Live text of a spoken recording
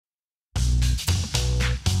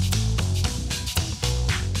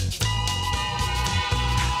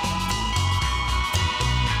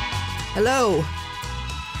Hello,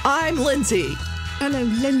 I'm Lindsay. Hello,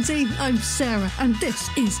 Lindsay. I'm Sarah, and this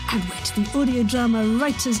is Adwit, the audio drama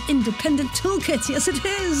writer's independent toolkit. Yes, it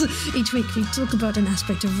is. Each week we talk about an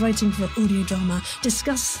aspect of writing for audio drama,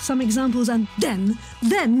 discuss some examples, and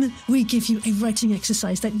then we give you a writing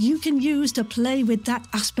exercise that you can use to play with that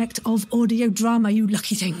aspect of audio drama, you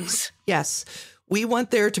lucky things. Yes, we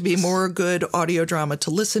want there to be more good audio drama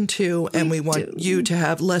to listen to, and we want you to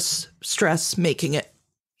have less stress making it.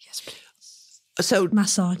 Yes, please. So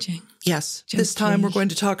massaging. Yes. Gently. This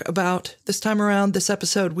time around, this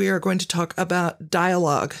episode, we are going to talk about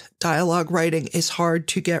dialogue. Dialogue writing is hard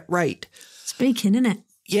to get right. Speaking, isn't it?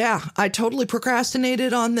 Yeah, I totally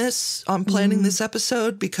procrastinated on planning this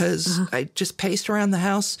episode because I just paced around the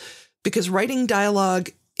house, because writing dialogue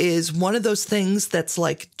is one of those things that's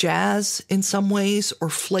like jazz in some ways, or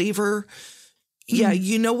flavor. Yeah,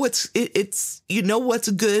 you know what's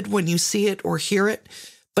good when you see it or hear it,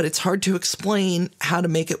 but it's hard to explain how to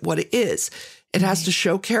make it what it is. It has to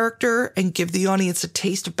show character and give the audience a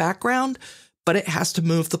taste of background, but it has to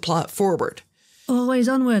move the plot forward. Always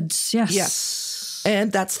onwards, yes. Yes.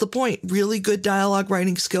 And that's the point. Really good dialogue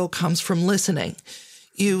writing skill comes from listening.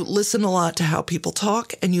 You listen a lot to how people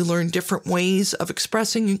talk, and you learn different ways of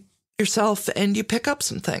expressing yourself, and you pick up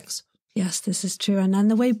some things. Yes, this is true.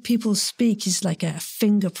 And the way people speak is like a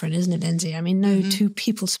fingerprint, isn't it, Lindsay? I mean, no two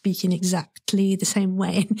people speak in exactly the same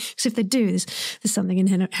way. Because if they do, there's something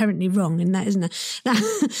inherently wrong in that, isn't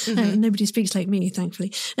there? Nobody speaks like me,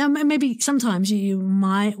 thankfully. Now, maybe sometimes you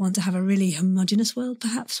might want to have a really homogenous world,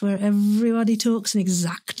 perhaps, where everybody talks in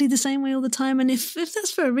exactly the same way all the time. And if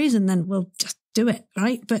that's for a reason, then we'll just do it,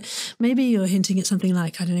 right? But maybe you're hinting at something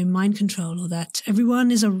like, I don't know, mind control, or that everyone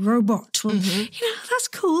is a robot. Well, that's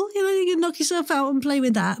cool. You can knock yourself out and play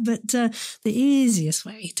with that. But the easiest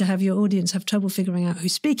way to have your audience have trouble figuring out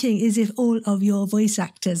who's speaking is if all of your voice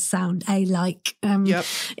actors sound alike.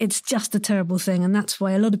 It's just a terrible thing. And that's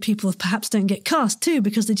why a lot of people perhaps don't get cast too,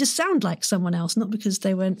 because they just sound like someone else, not because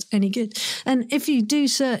they weren't any good. And if you do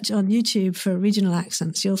search on YouTube for regional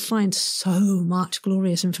accents, you'll find so much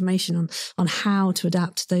glorious information on how to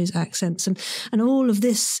adapt those accents. And all of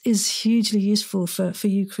this is hugely useful for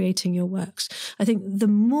you creating your works. I think the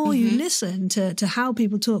more you listen to how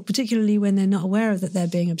people talk, particularly when they're not aware of that they're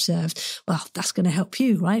being observed, well, that's going to help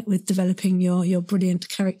you, right, with developing your brilliant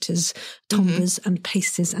characters, timbres and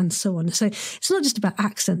paces and so on. So it's not just about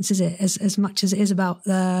accents, is it, as much as it is about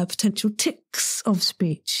the potential tics of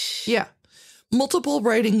speech. Yeah. Multiple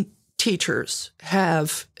writing teachers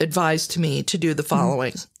have advised me to do the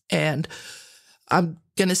following. And I'm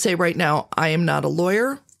going to say right now, I am not a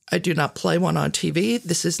lawyer. I do not play one on TV.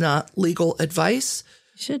 This is not legal advice.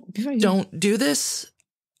 You should be very good. Don't do this.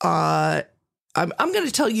 I'm going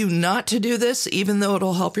to tell you not to do this, even though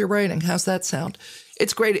it'll help your writing. How's that sound?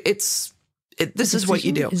 It's great. This is what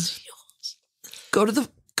you do. Go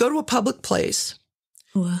to a public place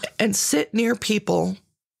and sit near people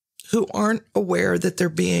who aren't aware that they're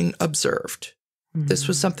being observed. This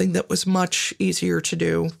was something that was much easier to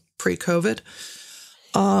do pre-COVID.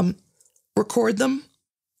 Record them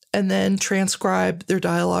and then transcribe their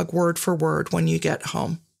dialogue word for word when you get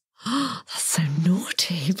home. That's so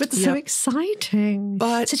naughty, but so exciting.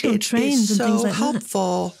 But it is so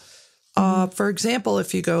helpful. For example,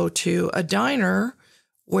 if you go to a diner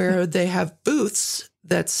where they have booths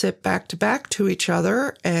that sit back to back to each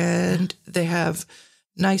other, and they have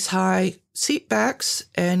nice high seat backs,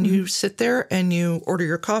 and you sit there and you order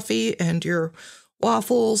your coffee and your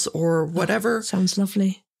waffles or whatever. Sounds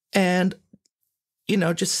lovely. And,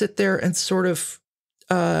 just sit there and sort of,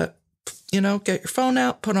 get your phone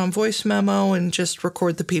out, put on voice memo, and just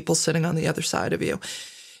record the people sitting on the other side of you.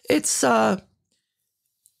 It's,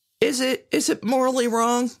 is it morally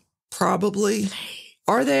wrong? Probably.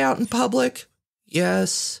 Are they out in public?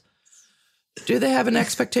 Yes. Do they have an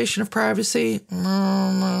expectation of privacy?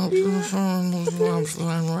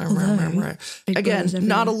 Again,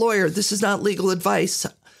 not a lawyer. This is not legal advice,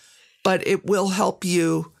 but it will help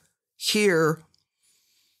you hear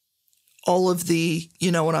all of the,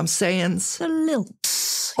 you know what I'm saying? The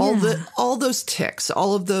lilts. All those tics,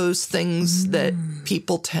 all of those things that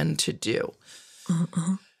people tend to do.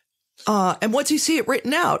 And once you see it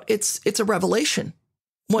written out, it's a revelation.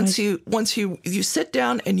 Once you sit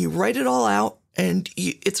down and you write it all out, and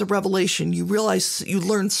it's a revelation. You realize you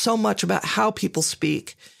learn so much about how people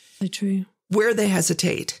speak, so true, where they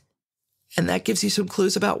hesitate, and that gives you some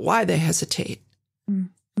clues about why they hesitate.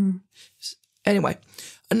 Anyway,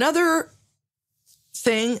 another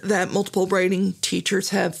thing that multiple writing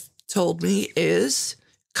teachers have told me is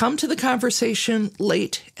come to the conversation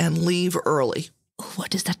late and leave early.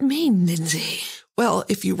 What does that mean, Lindsay? Well,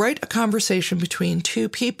 if you write a conversation between two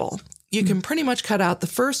people, you can pretty much cut out the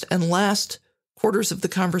first and last quarters of the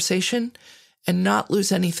conversation and not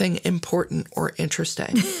lose anything important or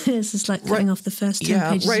interesting. This is like cutting off the first 10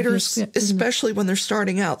 pages writers, of your script, especially when they're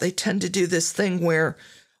starting out, they tend to do this thing where,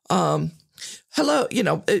 hello,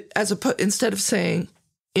 instead of saying,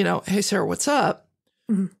 hey, Sarah, what's up?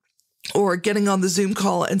 Mm-hmm. Or getting on the Zoom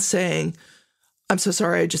call and saying, I'm so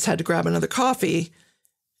sorry, I just had to grab another coffee.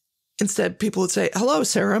 Instead, people would say, hello,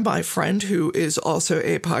 Sarah, my friend who is also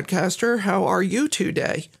a podcaster. How are you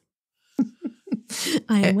today?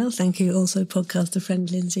 I am well, thank you. Also podcaster friend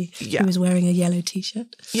Lindsay, who is wearing a yellow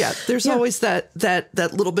T-shirt. Yeah, there's always that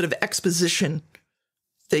little bit of exposition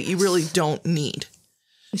that you really don't need.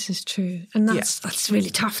 This is true. And that's really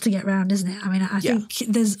tough to get around, isn't it? I mean, I think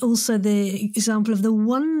there's also the example of the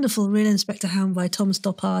wonderful Real Inspector Hound by Tom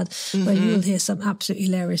Stoppard, where you will hear some absolutely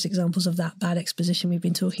hilarious examples of that bad exposition we've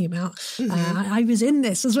been talking about. I was in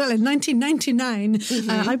this as well in 1999.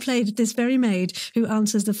 I played this very maid who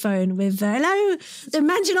answers the phone with, hello, the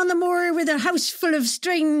mansion on the moor with a house full of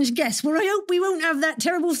strange guests. Well, I hope we won't have that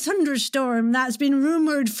terrible thunderstorm that's been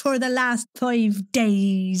rumoured for the last 5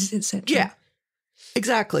 days, etc. Yeah.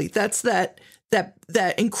 Exactly. That's that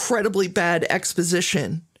incredibly bad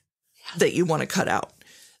exposition that you want to cut out.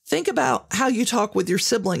 Think about how you talk with your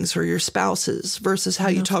siblings or your spouses versus how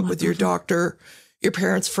you talk with your doctor, your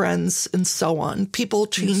parents, friends, and so on. People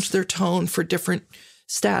change their tone for different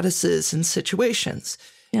statuses and situations.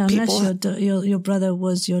 Yeah, unless your brother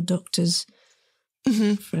was your doctor's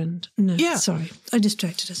friend. No, sorry. I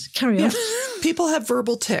distracted us. Carry on. People have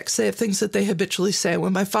verbal tics. They have things that they habitually say.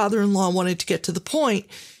 When my father-in-law wanted to get to the point,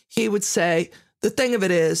 he would say, the thing of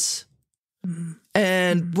it is,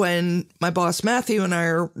 and when my boss Matthew and I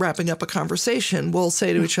are wrapping up a conversation, we'll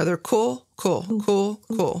say to each other, cool.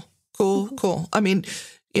 I mean,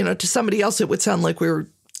 to somebody else, it would sound like we were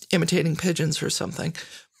imitating pigeons or something.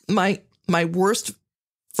 My worst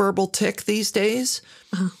verbal tic these days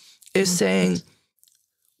is saying,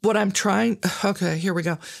 what I'm trying, okay, here we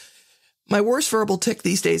go. My worst verbal tic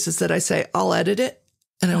these days is that I say, I'll edit it.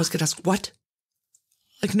 And I always get asked, what?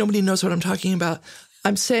 Like nobody knows what I'm talking about.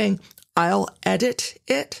 I'm saying, I'll edit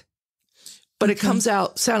it. But it comes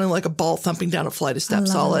out sounding like a ball thumping down a flight of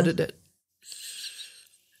steps. I'll edit it.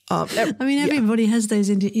 I mean, everybody has those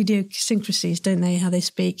idiosyncrasies, don't they, how they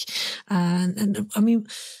speak. And I mean,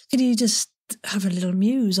 could you just have a little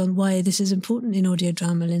muse on why this is important in audio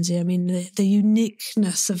drama, Lindsay? I mean, the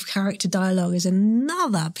uniqueness of character dialogue is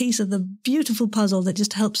another piece of the beautiful puzzle that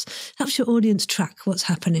just helps your audience track what's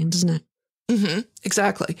happening, doesn't it?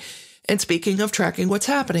 Exactly. And speaking of tracking what's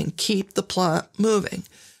happening, keep the plot moving.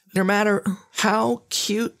 No matter how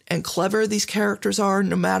cute and clever these characters are,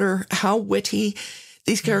 no matter how witty,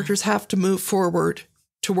 these characters have to move forward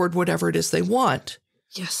toward whatever it is they want.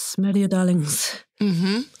 Yes, murder your darlings.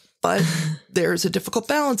 But there's a difficult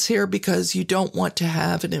balance here because you don't want to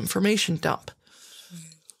have an information dump.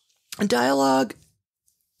 Dialogue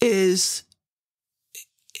is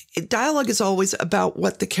always about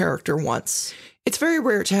what the character wants. It's very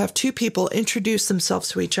rare to have two people introduce themselves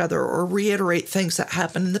to each other or reiterate things that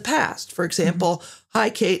happened in the past. For example,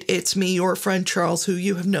 hi, Kate, it's me, your friend Charles, who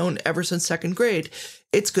you have known ever since second grade.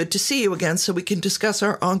 It's good to see you again so we can discuss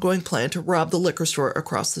our ongoing plan to rob the liquor store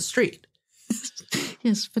across the street.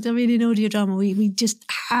 Yes, but I mean, in audio drama, we just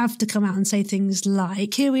have to come out and say things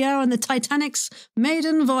like, here we are on the Titanic's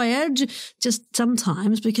maiden voyage, just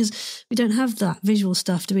sometimes, because we don't have that visual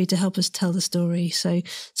stuff to help us tell the story. So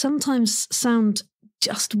sometimes sound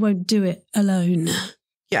just won't do it alone.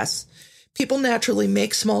 Yes. People naturally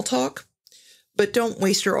make small talk, but don't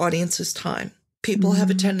waste your audience's time. People have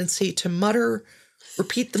a tendency to mutter,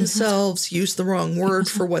 repeat themselves, use the wrong word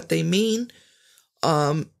for what they mean.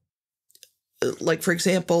 Like, for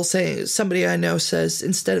example, saying somebody I know says,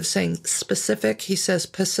 instead of saying specific, he says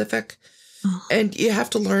Pacific. And you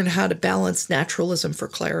have to learn how to balance naturalism for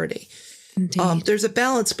clarity. There's a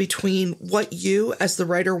balance between what you as the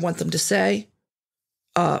writer want them to say.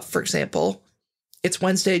 For example, it's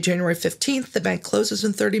Wednesday, January 15th. The bank closes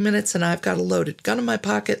in 30 minutes and I've got a loaded gun in my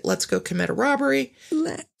pocket. Let's go commit a robbery.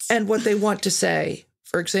 And what they want to say.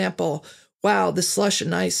 For example, wow, this slush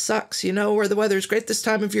and ice sucks. You know where the weather's great this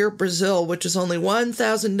time of year? Brazil, which is only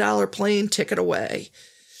 $1,000 plane ticket away.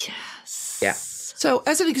 Yes. Yeah. So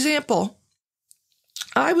as an example,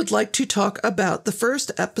 I would like to talk about the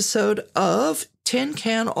first episode of Tin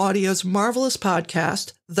Can Audio's marvelous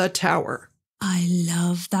podcast, The Tower. I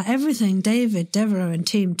love that. Everything David, Devereaux, and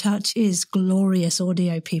Team Touch is glorious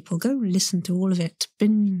audio, people. Go listen to all of it.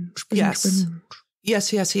 Binge. Yes.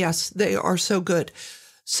 Yes. They are so good.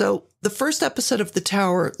 So the first episode of The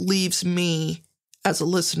Tower leaves me as a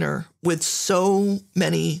listener with so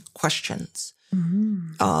many questions.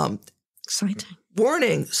 Exciting.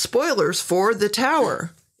 Warning, spoilers for The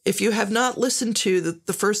Tower. If you have not listened to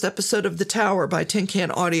the first episode of The Tower by Tin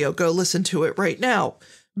Can Audio, go listen to it right now.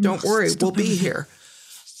 Don't worry, we'll be here.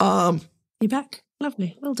 You're back?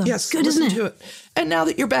 Lovely. Well done. Yes, good, isn't it? To it. And now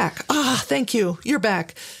that you're back, thank you. You're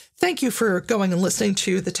back. Thank you for going and listening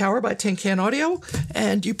to The Tower by Tin Can Audio.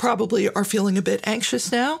 And you probably are feeling a bit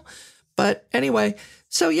anxious now. But anyway,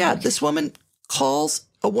 so yeah, this woman calls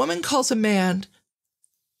a man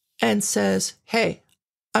and says, hey,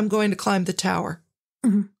 I'm going to climb the tower.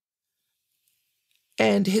 Mm-hmm.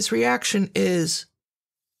 And his reaction is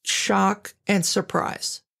shock and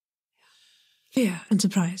surprise. Fear and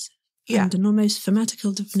surprise. Yeah. And an almost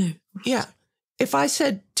fanatical, no. Yeah. If I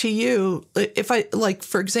said to you,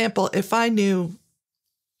 for example, if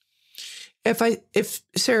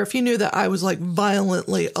Sarah, if you knew that I was like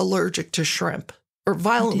violently allergic to shrimp or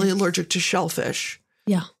violently allergic to shellfish.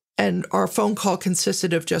 Yeah. And our phone call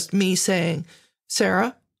consisted of just me saying,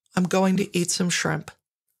 Sarah, I'm going to eat some shrimp.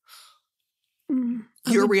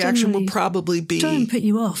 Your reaction would probably be, try and put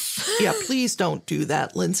you off. Yeah, please don't do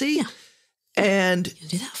that, Lindsay. Yeah. And what do you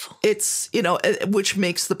do that for? it's, which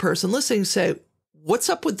makes the person listening say, what's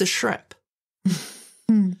up with the shrimp?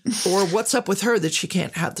 Or what's up with her that she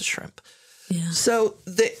can't have the shrimp? Yeah. So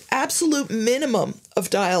the absolute minimum of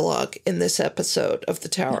dialogue in this episode of The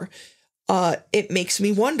Tower, it makes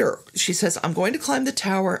me wonder. She says, I'm going to climb the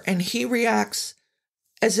tower. And he reacts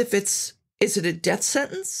as if is it a death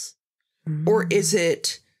sentence? Or is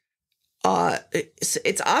it,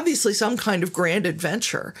 it's obviously some kind of grand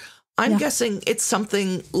adventure. I'm guessing it's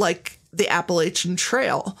something like the Appalachian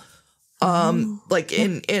Trail. Like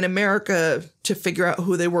in America, to figure out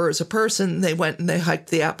who they were as a person, they went and they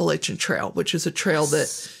hiked the Appalachian Trail, which is a trail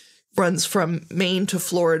that runs from Maine to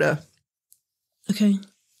Florida. Okay.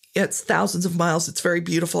 It's thousands of miles. It's very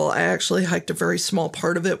beautiful. I actually hiked a very small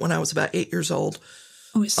part of it when I was about 8 years old.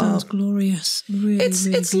 Oh, it sounds glorious. Really, it's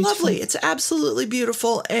beautiful. lovely. It's absolutely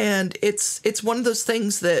beautiful. And it's one of those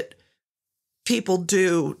things that people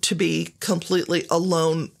do to be completely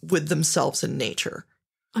alone with themselves in nature.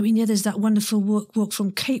 I mean, yeah, there's that wonderful walk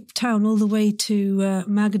from Cape Town all the way to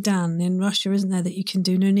Magadan in Russia, isn't there, that you can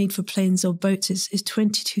do? No need for planes or boats. It's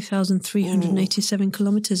 22,387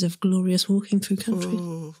 kilometers of glorious walking through country.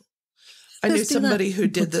 Ooh. I knew somebody who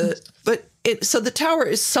did so the tower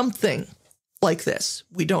is something like this.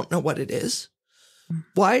 We don't know what it is.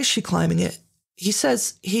 Why is she climbing it? She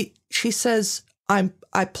says, I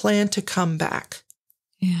plan to come back.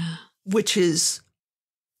 Yeah. Which is,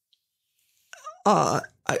 I'm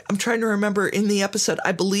trying to remember in the episode,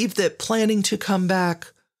 I believe that planning to come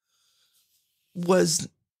back was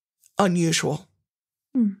unusual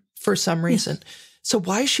for some reason. Yeah. So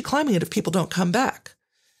why is she climbing it if people don't come back?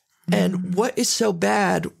 And what is so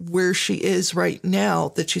bad where she is right now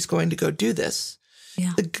that she's going to go do this?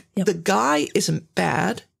 Yeah. The guy isn't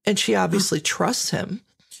bad, and she obviously trusts him.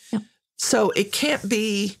 Yep. So it can't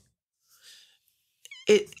be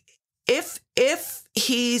if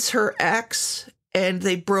he's her ex and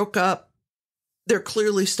they broke up, they're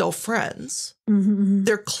clearly still friends. Mm-hmm.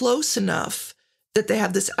 They're close enough that they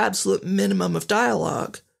have this absolute minimum of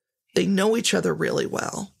dialogue. They know each other really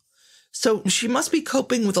well. So she must be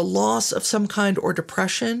coping with a loss of some kind or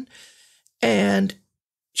depression. And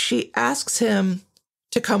she asks him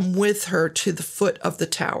to come with her to the foot of the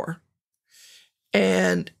tower.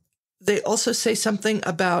 And they also say something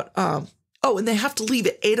about, and they have to leave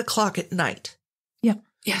at 8:00 at night. Yep.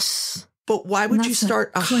 Yes. But why would you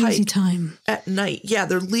start a hike time at night? Yeah,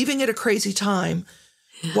 they're leaving at a crazy time.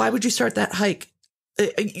 Yeah. Why would you start that hike?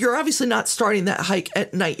 You're obviously not starting that hike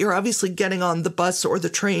at night. You're obviously getting on the bus or the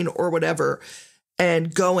train or whatever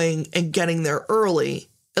and going and getting there early.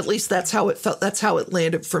 At least that's how it felt. That's how it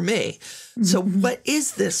landed for me. Mm-hmm. So what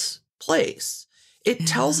is this place? It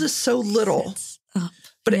tells us so little,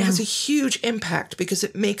 but it has a huge impact because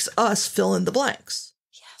it makes us fill in the blanks.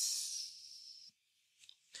 Yes.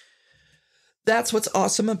 That's what's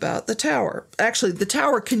awesome about the tower. Actually, the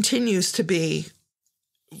tower continues to be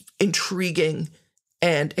intriguing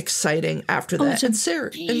and exciting after that. And Sarah,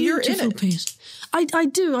 and you're in it. Piece. I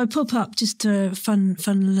do. I pop up just a fun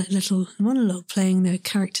little monologue playing the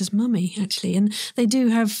character's mummy, actually. And they do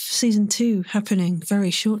have season 2 happening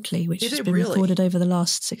very shortly, which has been recorded over the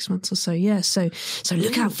last 6 months or so. Yeah, so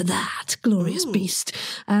look out for that glorious beast.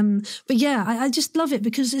 But yeah, I just love it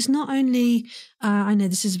because it's not only, I know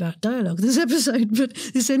this is about dialogue, this episode, but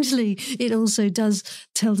essentially it also does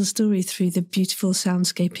tell the story through the beautiful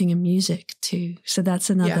soundscaping and music too. So that's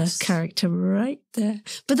another character right there.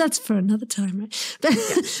 But that's for another time, right?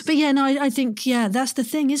 But yeah, no, I think, that's the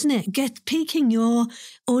thing, isn't it? Piquing your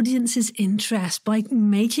audience's interest by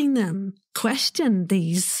making them question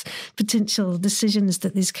these potential decisions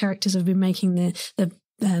that these characters have been making, the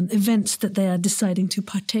events that they are deciding to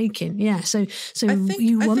partake in. Yeah, so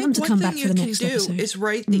you want them to come back for the next episode. What you can do is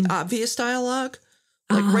write the obvious dialogue,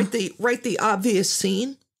 like write the obvious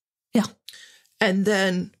scene. Yeah. And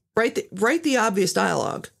then write the obvious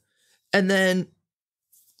dialogue, and then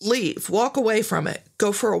walk away from it,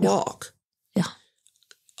 go for a walk.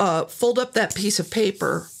 Yeah. Fold up that piece of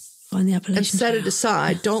paper and set it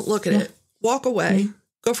aside. Yeah. Don't look at it. Walk away,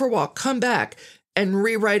 go for a walk, come back and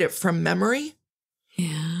rewrite it from memory.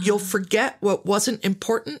 Yeah. You'll forget what wasn't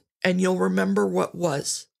important and you'll remember what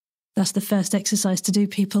was. That's the first exercise to do,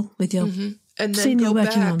 people, with your and then scene you're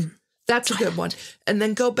working on. That's a good one. And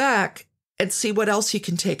then go back and see what else you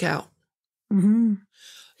can take out. Mm-hmm.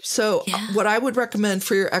 So what I would recommend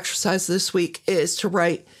for your exercise this week is to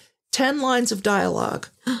write 10 lines of dialogue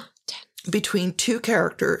between two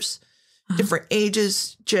characters, different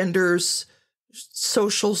ages, genders,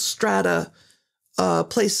 social strata,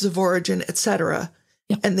 places of origin, etc.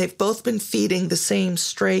 Yep. And they've both been feeding the same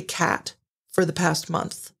stray cat for the past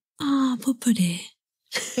month. Oh, puppy.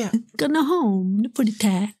 Yeah. Got no home, puppy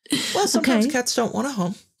cat. Well, sometimes cats don't want a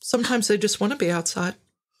home. Sometimes they just want to be outside.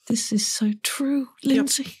 This is so true,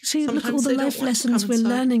 Lindsay. Yep. See, look at all the life lessons we're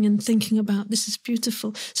learning and thinking about. This is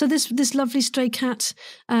beautiful. So this lovely stray cat,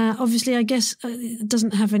 obviously, I guess, it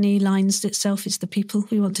doesn't have any lines itself. It's the people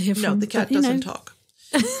we want to hear from. No, the cat doesn't talk.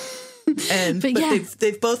 But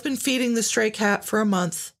they've both been feeding the stray cat for a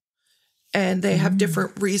month, and they have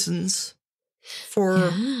different reasons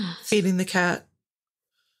for feeding the cat.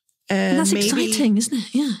 And that's exciting, isn't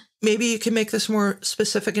it? Yeah. Maybe you can make this more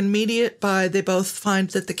specific and immediate by they both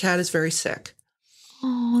find that the cat is very sick.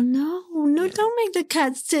 Oh, no, don't make the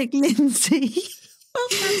cat sick, Lindsay. Well,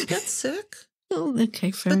 cats get sick. Oh,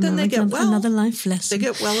 okay, fair enough. But then they get well. Another life lesson. They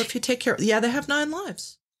get well if you take care of them. Yeah, they have 9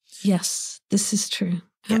 lives. Yes, this is true.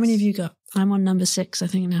 How many have you got? I'm on number 6, I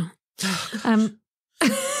think, now. But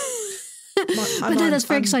no, that's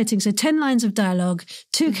very exciting. So 10 lines of dialogue,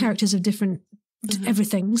 2 characters of different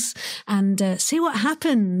everythings, and see what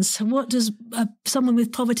happens. What does someone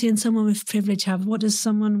with poverty and someone with privilege have? What does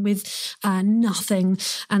someone with nothing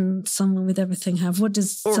and someone with everything have? What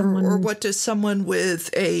does what does someone with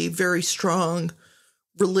a very strong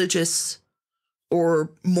religious or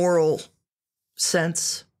moral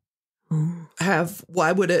sense have?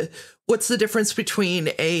 What's the difference between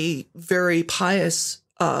a very pious,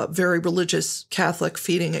 very religious Catholic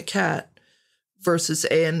feeding a cat versus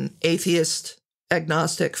an atheist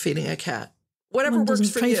agnostic feeding a cat? Whatever one works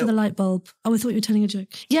for pray you. For the light bulb. Oh, I thought you were telling a joke.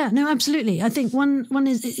 Yeah, no, absolutely. I think one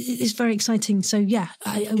is very exciting. So yeah,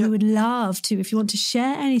 we would love to, if you want to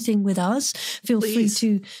share anything with us, feel free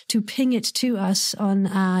to ping it to us on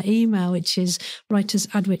our email, which is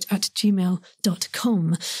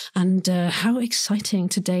writersadwit@gmail.com. And how exciting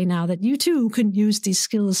today now that you too can use these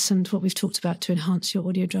skills and what we've talked about to enhance your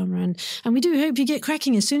audio drama. And we do hope you get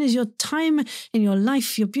cracking as soon as your time in your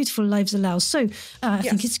life, your beautiful lives allows. So I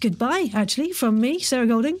think it's goodbye, actually, from me, Sarah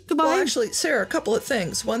Golding. Goodbye. Well, actually, Sarah, a couple of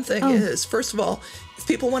things. One thing is, first of all, if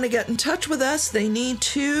people want to get in touch with us, they need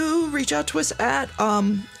to reach out to us at,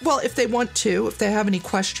 if they want to, if they have any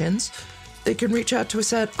questions, they can reach out to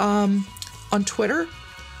us at, on Twitter.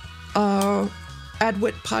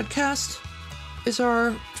 Adwit Podcast is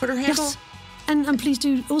our Twitter handle. Yes. And please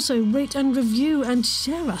do also rate and review and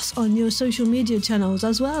share us on your social media channels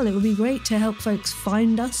as well. It would be great to help folks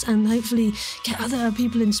find us and hopefully get other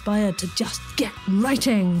people inspired to just get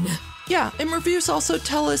writing. Yeah, and reviews also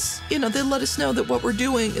tell us, they let us know that what we're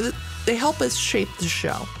doing, they help us shape the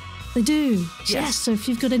show. They do. Yes. So if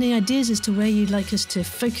you've got any ideas as to where you'd like us to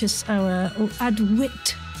focus our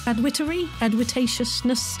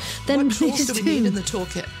adwitatiousness, then what tools do we need in the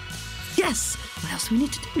toolkit? Yes. What else do we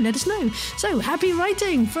need to do? Let us know. So, happy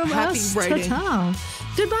writing from us. Happy writing. Ta-ta.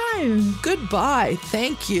 Goodbye. Goodbye.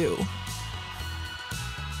 Thank you.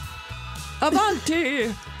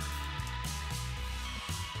 Avanti.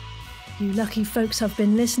 You lucky folks have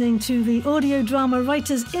been listening to the Audio Drama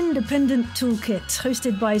Writers Independent Toolkit,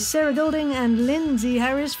 hosted by Sarah Golding and Lindsay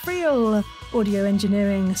Harris-Friel. Audio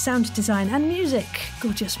engineering, sound design and music,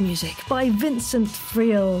 gorgeous music by Vincent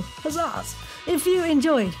Friel. Huzzahs! If you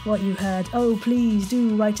enjoyed what you heard, please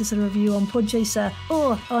do write us a review on Podchaser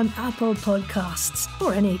or on Apple Podcasts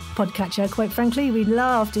or any podcatcher, quite frankly. We'd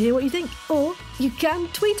love to hear what you think. Or You can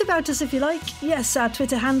tweet about us if you like. Yes, our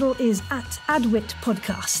Twitter handle is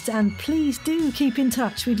 @AdwitPodcast. And please do keep in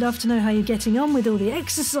touch. We'd love to know how you're getting on with all the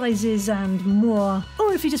exercises and more.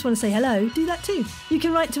 Or if you just want to say hello, do that too. You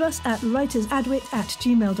can write to us at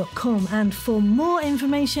writersadwit@gmail.com. And for more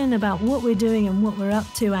information about what we're doing and what we're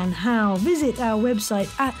up to and how, visit our website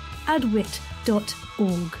at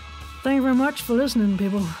adwit.org. Thank you very much for listening,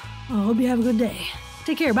 people. I hope you have a good day.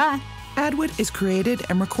 Take care. Bye. Adwit is created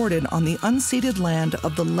and recorded on the unceded land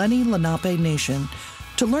of the Lenni Lenape Nation.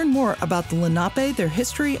 To learn more about the Lenape, their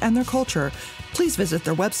history, and their culture, please visit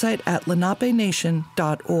their website at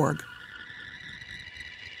lenapenation.org.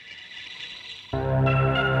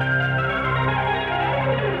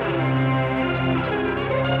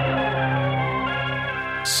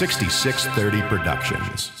 .6630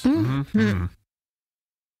 Productions. Mm-hmm.